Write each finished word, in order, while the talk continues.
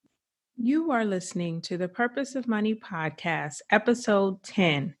You are listening to the Purpose of Money podcast, episode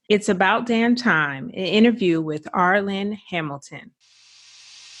 10. It's about damn time, an interview with Arlan Hamilton.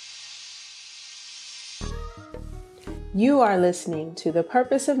 You are listening to the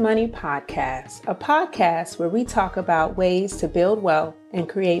Purpose of Money podcast, a podcast where we talk about ways to build wealth and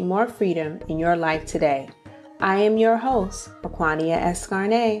create more freedom in your life today. I am your host, Aquania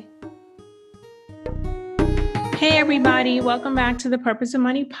Escarnay. Hey everybody, welcome back to the Purpose of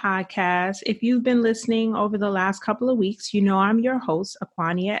Money podcast. If you've been listening over the last couple of weeks, you know I'm your host,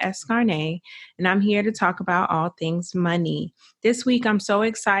 Aquania Escarnay, and I'm here to talk about all things money. This week, I'm so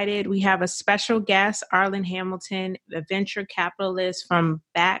excited. We have a special guest, Arlan Hamilton, a venture capitalist from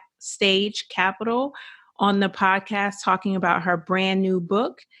Backstage Capital, on the podcast talking about her brand new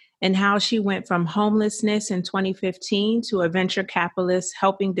book and how she went from homelessness in 2015 to a venture capitalist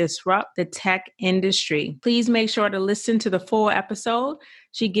helping disrupt the tech industry. Please make sure to listen to the full episode.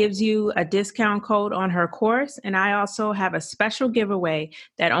 She gives you a discount code on her course, and I also have a special giveaway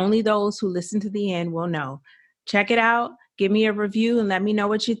that only those who listen to the end will know. Check it out, give me a review, and let me know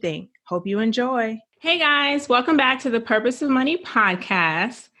what you think. Hope you enjoy. Hey guys, welcome back to the Purpose of Money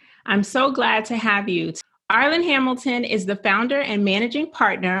podcast. I'm so glad to have you. Arlan Hamilton is the founder and managing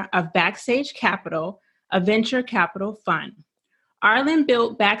partner of Backstage Capital, a venture capital fund. Arlan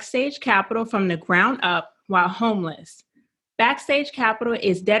built Backstage Capital from the ground up while homeless. Backstage Capital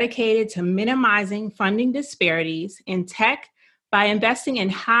is dedicated to minimizing funding disparities in tech by investing in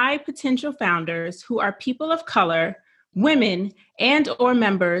high potential founders who are people of color, women, and or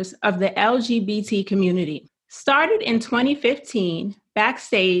members of the LGBT community. Started in 2015,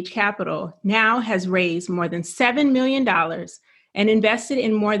 Backstage Capital now has raised more than $7 million and invested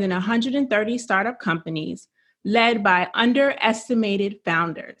in more than 130 startup companies led by underestimated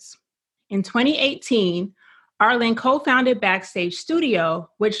founders. In 2018, Arlan co-founded Backstage Studio,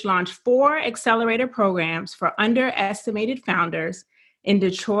 which launched 4 accelerator programs for underestimated founders in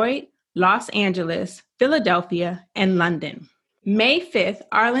Detroit, Los Angeles, Philadelphia, and London. May 5th,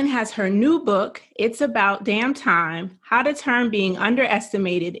 Arlan has her new book, It's About Damn Time, How to Turn Being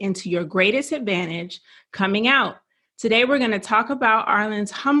Underestimated into Your Greatest Advantage, coming out. Today, we're going to talk about Arlan's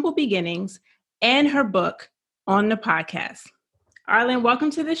humble beginnings and her book on the podcast. Arlan,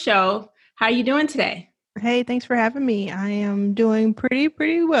 welcome to the show. How are you doing today? Hey, thanks for having me. I am doing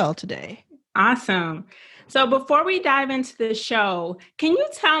pretty well today. Awesome. So before we dive into the show, can you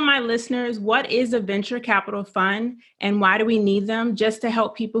tell my listeners what is a venture capital fund and why do we need them, just to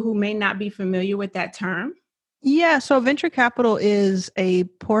help people who may not be familiar with that term? Yeah, so venture capital is a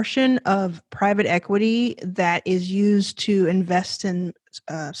portion of private equity that is used to invest in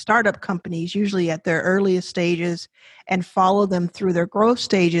startup companies, usually at their earliest stages, and follow them through their growth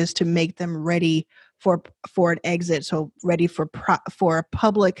stages to make them ready for an exit. So ready for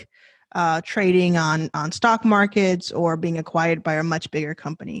public trading on stock markets or being acquired by a much bigger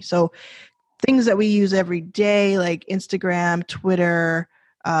company. So things that we use every day, like Instagram, Twitter,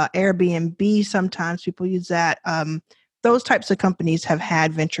 Airbnb, sometimes people use that. Those types of companies have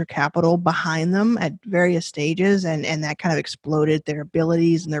had venture capital behind them at various stages, and that kind of exploded their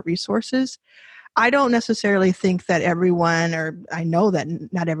abilities and their resources. I don't necessarily think that everyone, or I know that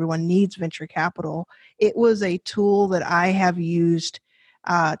not everyone needs venture capital. It was a tool that I have used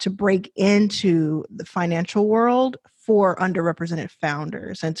to break into the financial world for underrepresented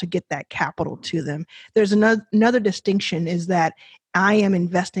founders and to get that capital to them. There's another distinction is that I am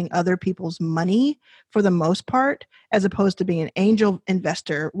investing other people's money for the most part, as opposed to being an angel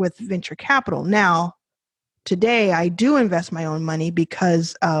investor with venture capital. Now, today, I do invest my own money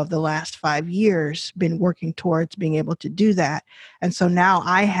because of the last 5 years been working towards being able to do that. And so now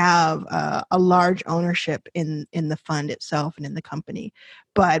I have a large ownership in the fund itself and in the company.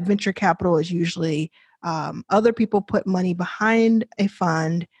 But venture capital is usually other people put money behind a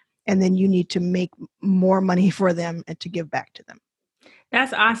fund, and then you need to make more money for them and to give back to them.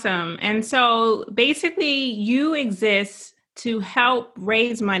 That's awesome. And so basically you exist to help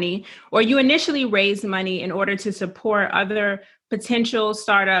raise money, or you initially raised money in order to support other potential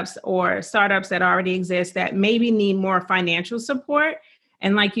startups or startups that already exist that maybe need more financial support.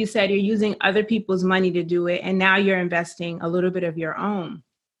 And like you said, you're using other people's money to do it. And now you're investing a little bit of your own.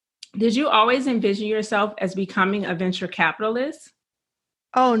 Did you always envision yourself as becoming a venture capitalist?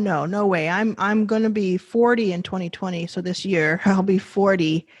 Oh, no way. I'm going to be 40 in 2020. So this year I'll be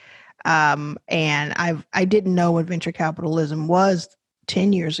 40. And I didn't know what venture capitalism was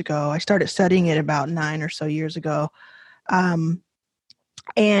 10 years ago. I started studying it about 9 or so years ago. And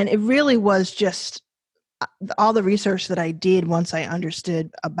it really was just all the research that I did once I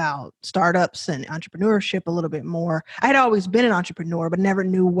understood about startups and entrepreneurship a little bit more. I had always been an entrepreneur, but never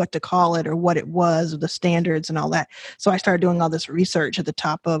knew what to call it or what it was, or the standards and all that. So I started doing all this research at the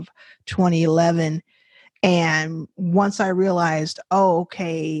top of 2011. And once I realized, oh,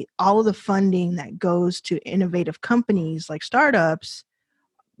 okay, all of the funding that goes to innovative companies like startups,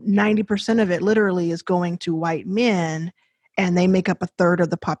 90% of it literally is going to white men, and they make up a third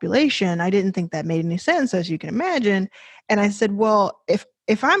of the population. I didn't think that made any sense, as you can imagine. And I said, well, if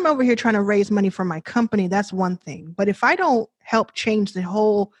I'm over here trying to raise money for my company, that's one thing. But if I don't help change the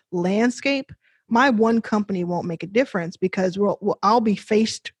whole landscape, my one company won't make a difference, because I'll be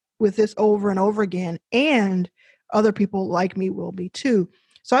faced with this over and over again, and other people like me will be too.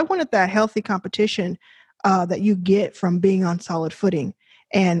 So I wanted that healthy competition that you get from being on solid footing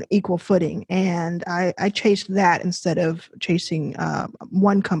and equal footing. And I chased that instead of chasing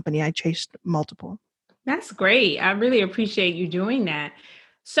one company. I chased multiple. That's great. I really appreciate you doing that.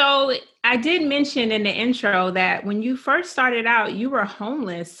 So, I did mention in the intro that when you first started out, you were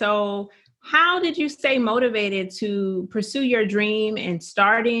homeless. So, how did you stay motivated to pursue your dream and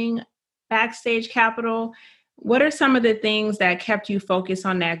starting Backstage Capital? What are some of the things that kept you focused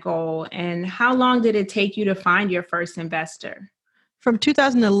on that goal? And how long did it take you to find your first investor? From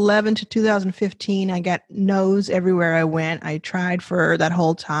 2011 to 2015, I got no's everywhere I went. I tried for that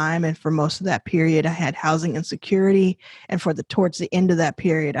whole time, and for most of that period, I had housing insecurity. And towards the end of that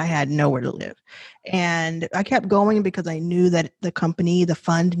period, I had nowhere to live. And I kept going because I knew that the company, the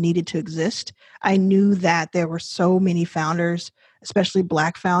fund, needed to exist. I knew that there were so many founders, especially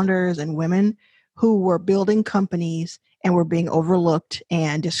Black founders and women, who were building companies and were being overlooked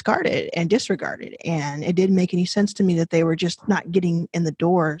and discarded and disregarded. And it didn't make any sense to me that they were just not getting in the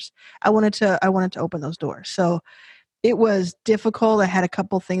doors. I wanted to open those doors. So it was difficult. I had a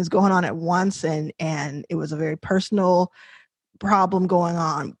couple things going on at once, and it was a very personal problem going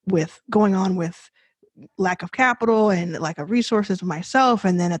on with lack of capital and lack of resources myself.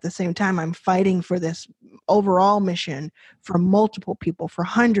 And then at the same time, I'm fighting for this overall mission for multiple people, for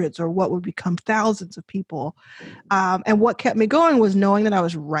hundreds or what would become thousands of people. And what kept me going was knowing that I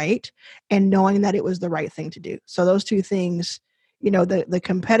was right and knowing that it was the right thing to do. So those two things, the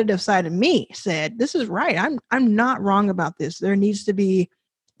competitive side of me said, this is right. I'm not wrong about this. There needs to be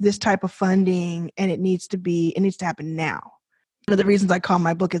this type of funding, and it needs to happen now. One of the reasons I call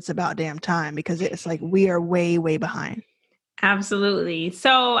my book It's About Damn Time, because it's like we are way, way behind. Absolutely.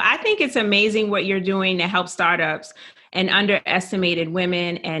 So I think it's amazing what you're doing to help startups and underestimated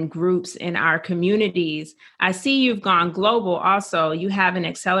women and groups in our communities. I see you've gone global also. You have an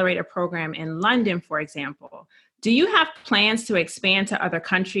accelerator program in London, for example. Do you have plans to expand to other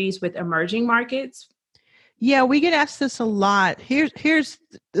countries with emerging markets? Yeah, we get asked this a lot. Here's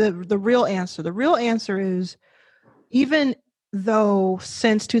the real answer. The real answer is, even though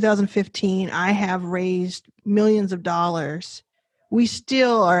since 2015 I have raised millions of dollars, we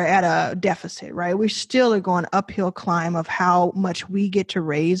still are at a deficit, right? We still are going uphill climb of how much we get to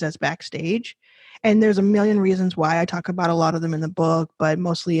raise as Backstage. And there's a million reasons why. I talk about a lot of them in the book, but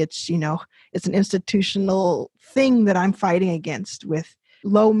mostly it's an institutional thing that I'm fighting against with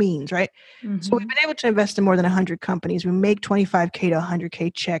low means, right? So we've been able to invest in more than 100 companies. We make 25K to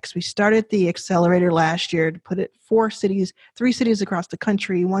 100K checks. We started the accelerator last year to put it 3 cities across the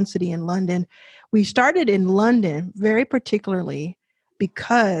country, 1 city in London. We started in London very particularly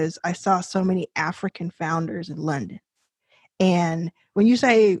because I saw so many African founders in London. And when you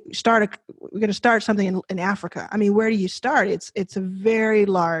say we're going to start something in Africa, I mean, where do you start? It's a very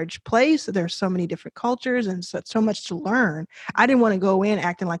large place. There's so many different cultures and so much to learn. I didn't want to go in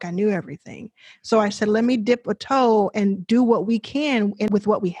acting like I knew everything. So I said, let me dip a toe and do what we can with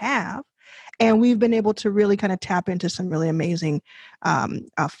what we have. And we've been able to really kind of tap into some really amazing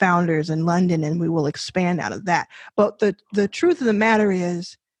founders in London, and we will expand out of that. But the truth of the matter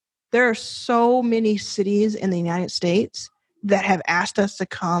is, there are so many cities in the United States that have asked us to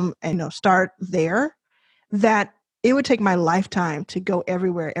come and start there, that it would take my lifetime to go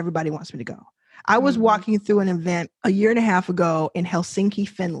everywhere everybody wants me to go. I was walking through an event a year and a half ago in Helsinki,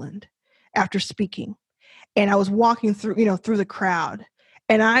 Finland, after speaking, and I was walking through the crowd,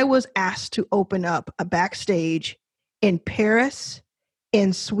 and I was asked to open up a Backstage in Paris,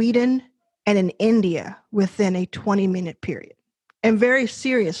 in Sweden, and in India within a 20-minute period. And very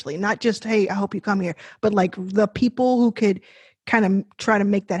seriously, not just, hey, I hope you come here, but like the people who could kind of try to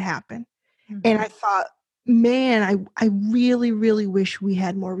make that happen. And I thought, man, I really, really wish we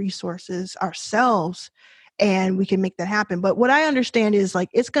had more resources ourselves and we can make that happen. But what I understand is, like,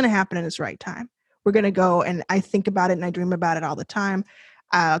 it's going to happen in its right time. We're going to go, and I think about it and I dream about it all the time.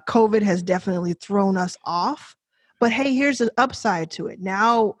 COVID has definitely thrown us off. But hey, here's the upside to it.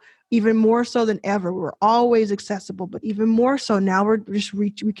 Now, even more so than ever, we're always accessible, but even more so now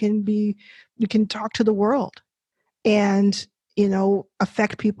we can talk to the world and,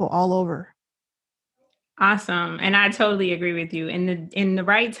 affect people all over. Awesome. And I totally agree with you. In the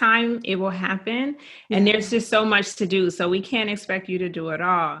right time, it will happen. And Yeah. there's just so much to do. So we can't expect you to do it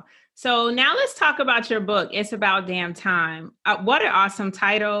all. So now let's talk about your book. It's About Damn Time. What an awesome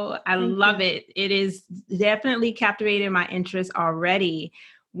title. I Thank love you. it. It is definitely captivated my interest already.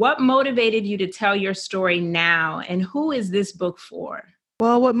 What motivated you to tell your story now? And who is this book for?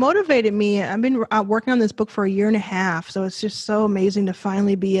 Well, what motivated me, I've been working on this book for a year and a half. So it's just so amazing to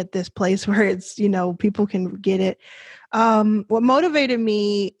finally be at this place where it's, people can get it. What motivated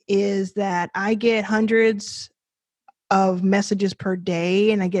me is that I get hundreds of messages per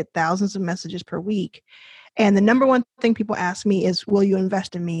day and I get thousands of messages per week. And the number one thing people ask me is, will you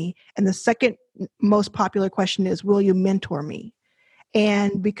invest in me? And the second most popular question is, will you mentor me?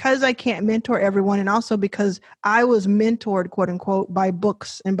 And because I can't mentor everyone, and also because I was mentored, quote unquote, by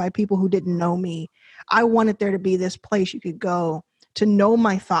books and by people who didn't know me, I wanted there to be this place you could go to know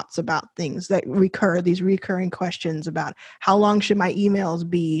my thoughts about things that recur, these recurring questions about how long should my emails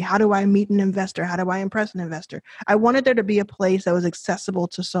be? How do I meet an investor? How do I impress an investor? I wanted there to be a place that was accessible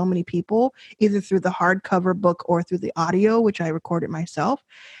to so many people, either through the hardcover book or through the audio, which I recorded myself,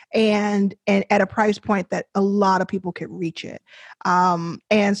 and at a price point that a lot of people could reach it.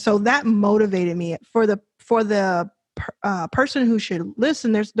 And so that motivated me for the person who should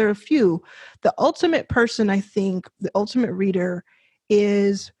listen. There are a few. The ultimate person, I think, the ultimate reader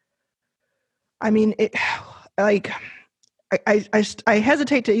is, I mean, it like I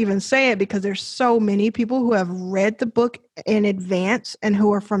hesitate to even say it because there's so many people who have read the book in advance and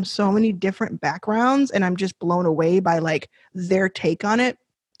who are from so many different backgrounds, and I'm just blown away by like their take on it.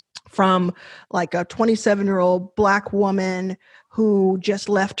 From like a 27-year-old Black woman who just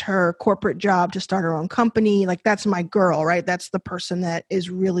left her corporate job to start her own company. Like, that's my girl, right? That's the person that is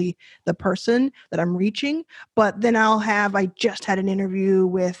really the person that I'm reaching. But then I just had an interview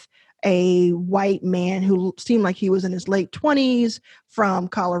with a white man who seemed like he was in his late 20s from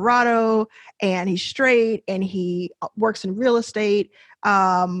Colorado, and he's straight and he works in real estate,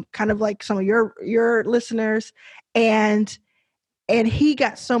 kind of like some of your listeners. And he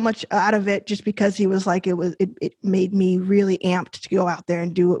got so much out of it just because he was like, it made me really amped to go out there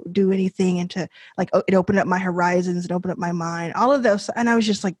and do anything, and to like, it opened up my horizons and opened up my mind, all of those. And I was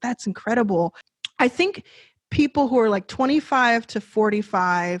just like, that's incredible. I think people who are like 25 to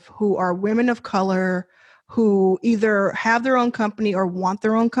 45, who are women of color, who either have their own company or want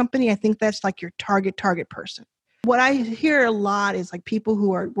their own company, I think that's like your target person. What I hear a lot is like people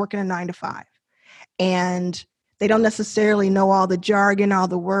who are working a 9 to 5, and they don't necessarily know all the jargon, all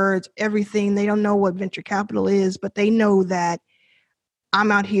the words, everything. They don't know what venture capital is, but they know that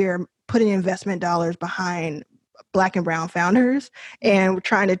I'm out here putting investment dollars behind Black and brown founders, and we're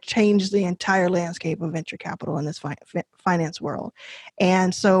trying to change the entire landscape of venture capital in this finance world.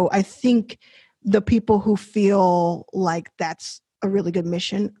 And so I think the people who feel like that's a really good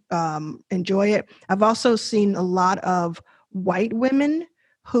mission enjoy it. I've also seen a lot of white women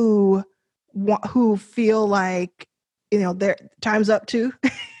who feel like, their time's up too.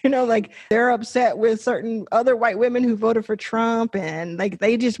 Like they're upset with certain other white women who voted for Trump, and like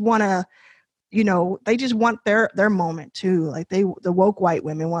they just want to, they just want their moment too. Like the woke white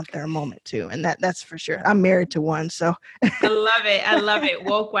women want their moment too, and that's for sure. I'm married to one, so I love it. I love it.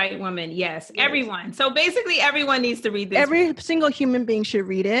 Woke white woman. Yes, everyone. So basically, everyone needs to read this. Every single human being should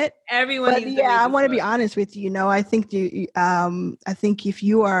read it. Everyone But needs to read yeah, I this want to book. be honest with you. I think I think if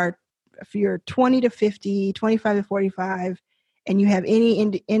you're 20 to 50, 25 to 45, and you have any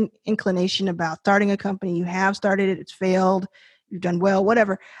inclination about starting a company, you have started it, it's failed, you've done well,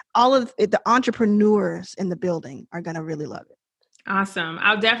 whatever, all of it, the entrepreneurs in the building are going to really love it. Awesome.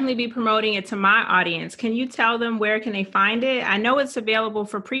 I'll definitely be promoting it to my audience. Can you tell them where can they find it? I know it's available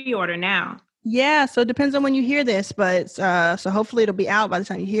for pre-order now. Yeah, so it depends on when you hear this, but so hopefully it'll be out by the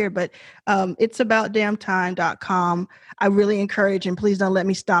time you hear. But it's aboutdamntime.com. I really encourage, and please don't let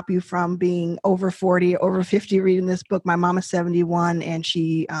me stop you from being over 40 or over 50 reading this book. My mom is 71, and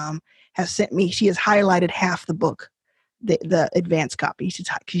she she has highlighted half the book, the advanced copy.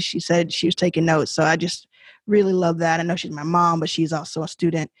 She said she was taking notes. So I just really love that. I know she's my mom, but she's also a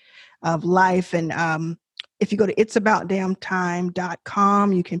student of life. And if you go to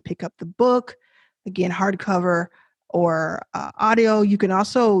itsaboutdamntime.com, you can pick up the book, again, hardcover or audio. You can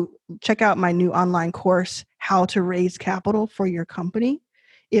also check out my new online course, How to Raise Capital for Your Company.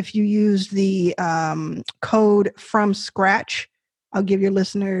 If you use the code from scratch I'll give your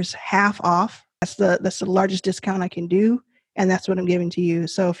listeners half off. That's the largest discount I can do. And that's what I'm giving to you.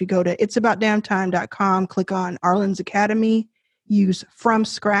 So if you go to it'saboutdamntime.com, click on Arlan's Academy, use From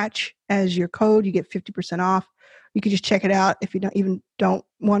Scratch as your code, you get 50% off. You can just check it out if you don't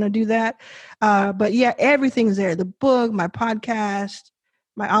want to do that. But yeah, everything's there. The book, my podcast,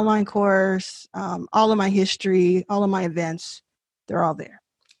 my online course, all of my history, all of my events, they're all there.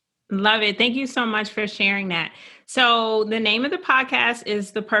 Love it. Thank you so much for sharing that. So the name of the podcast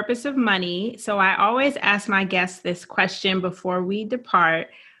is The Purpose of Money. So I always ask my guests this question before we depart.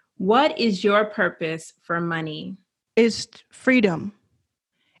 What is your purpose for money? It's freedom.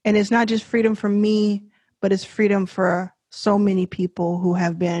 And it's not just freedom for me, but it's freedom for so many people who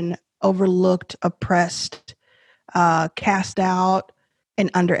have been overlooked, oppressed, cast out,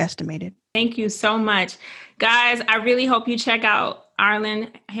 and underestimated. Thank you so much. Guys, I really hope you check out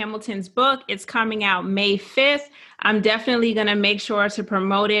Arlan Hamilton's book. It's coming out May 5th. I'm definitely going to make sure to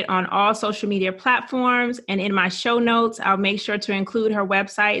promote it on all social media platforms. And in my show notes, I'll make sure to include her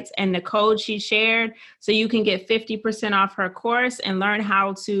websites and the code she shared so you can get 50% off her course and learn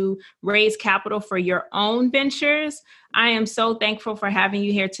how to raise capital for your own ventures. I am so thankful for having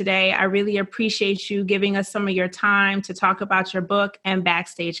you here today. I really appreciate you giving us some of your time to talk about your book and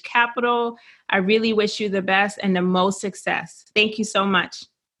Backstage Capital. I really wish you the best and the most success. Thank you so much.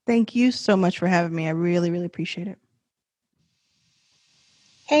 Thank you so much for having me. I really, really appreciate it.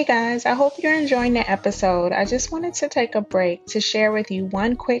 Hey guys, I hope you're enjoying the episode. I just wanted to take a break to share with you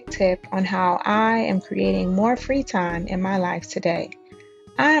one quick tip on how I am creating more free time in my life today.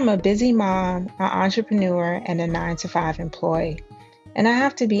 I am a busy mom, an entrepreneur, and a 9-to-5 employee. And I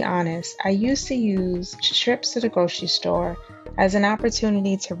have to be honest, I used to use trips to the grocery store as an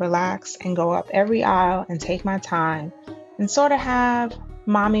opportunity to relax and go up every aisle and take my time and sort of have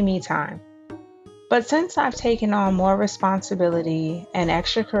mommy me time. But since I've taken on more responsibility and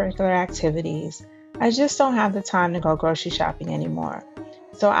extracurricular activities, I just don't have the time to go grocery shopping anymore.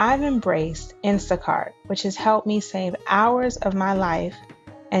 So I've embraced Instacart, which has helped me save hours of my life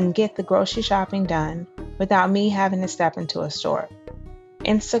and get the grocery shopping done without me having to step into a store.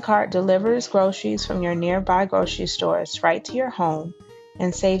 Instacart delivers groceries from your nearby grocery stores right to your home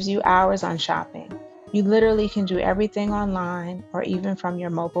and saves you hours on shopping. You literally can do everything online or even from your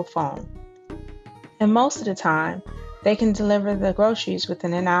mobile phone. And most of the time, they can deliver the groceries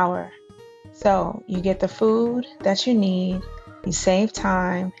within an hour. So you get the food that you need, you save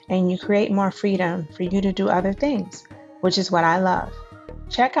time, and you create more freedom for you to do other things, which is what I love.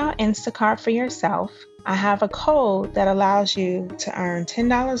 Check out Instacart for yourself. I have a code that allows you to earn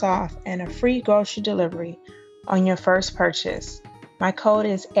 $10 off and a free grocery delivery on your first purchase. My code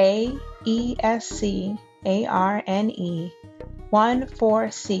is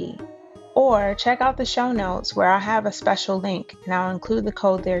AESCARNE14C. Or check out the show notes where I have a special link and I'll include the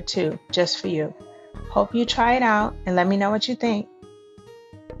code there too, just for you. Hope you try it out and let me know what you think.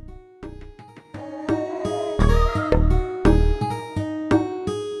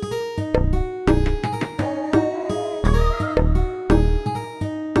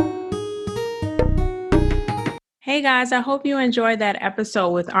 Hey guys, I hope you enjoyed that episode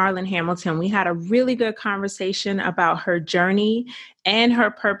with Arlan Hamilton. We had a really good conversation about her journey and her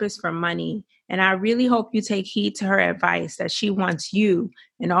purpose for money. And I really hope you take heed to her advice that she wants you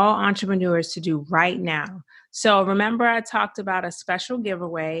and all entrepreneurs to do right now. So remember, I talked about a special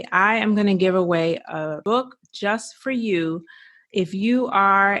giveaway. I am going to give away a book just for you if you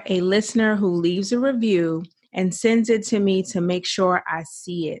are a listener who leaves a review and sends it to me to make sure I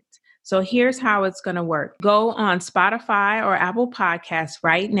see it. So here's how it's going to work. Go on Spotify or Apple Podcasts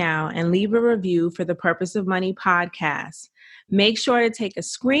right now and leave a review for the Purpose of Money podcast. Make sure to take a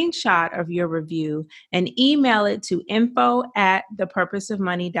screenshot of your review and email it to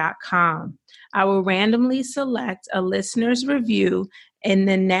info@thepurposeofmoney.com. I will randomly select a listener's review in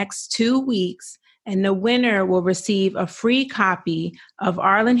the next 2 weeks, and the winner will receive a free copy of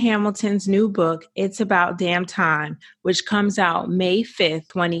Arlan Hamilton's new book, It's About Damn Time, which comes out May 5th,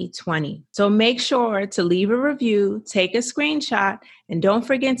 2020. So make sure to leave a review, take a screenshot, and don't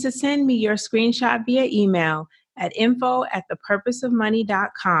forget to send me your screenshot via email at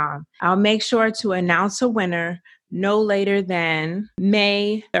info@thepurposeofmoney.com. I'll make sure to announce a winner no later than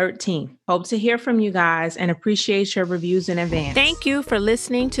May 13th. Hope to hear from you guys and appreciate your reviews in advance. Thank you for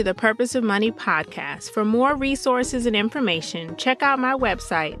listening to the Purpose of Money podcast. For more resources and information, check out my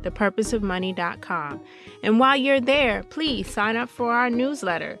website, thepurposeofmoney.com. And while you're there, please sign up for our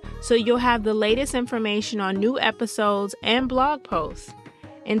newsletter so you'll have the latest information on new episodes and blog posts.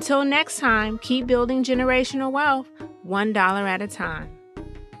 Until next time, keep building generational wealth, $1 at a time.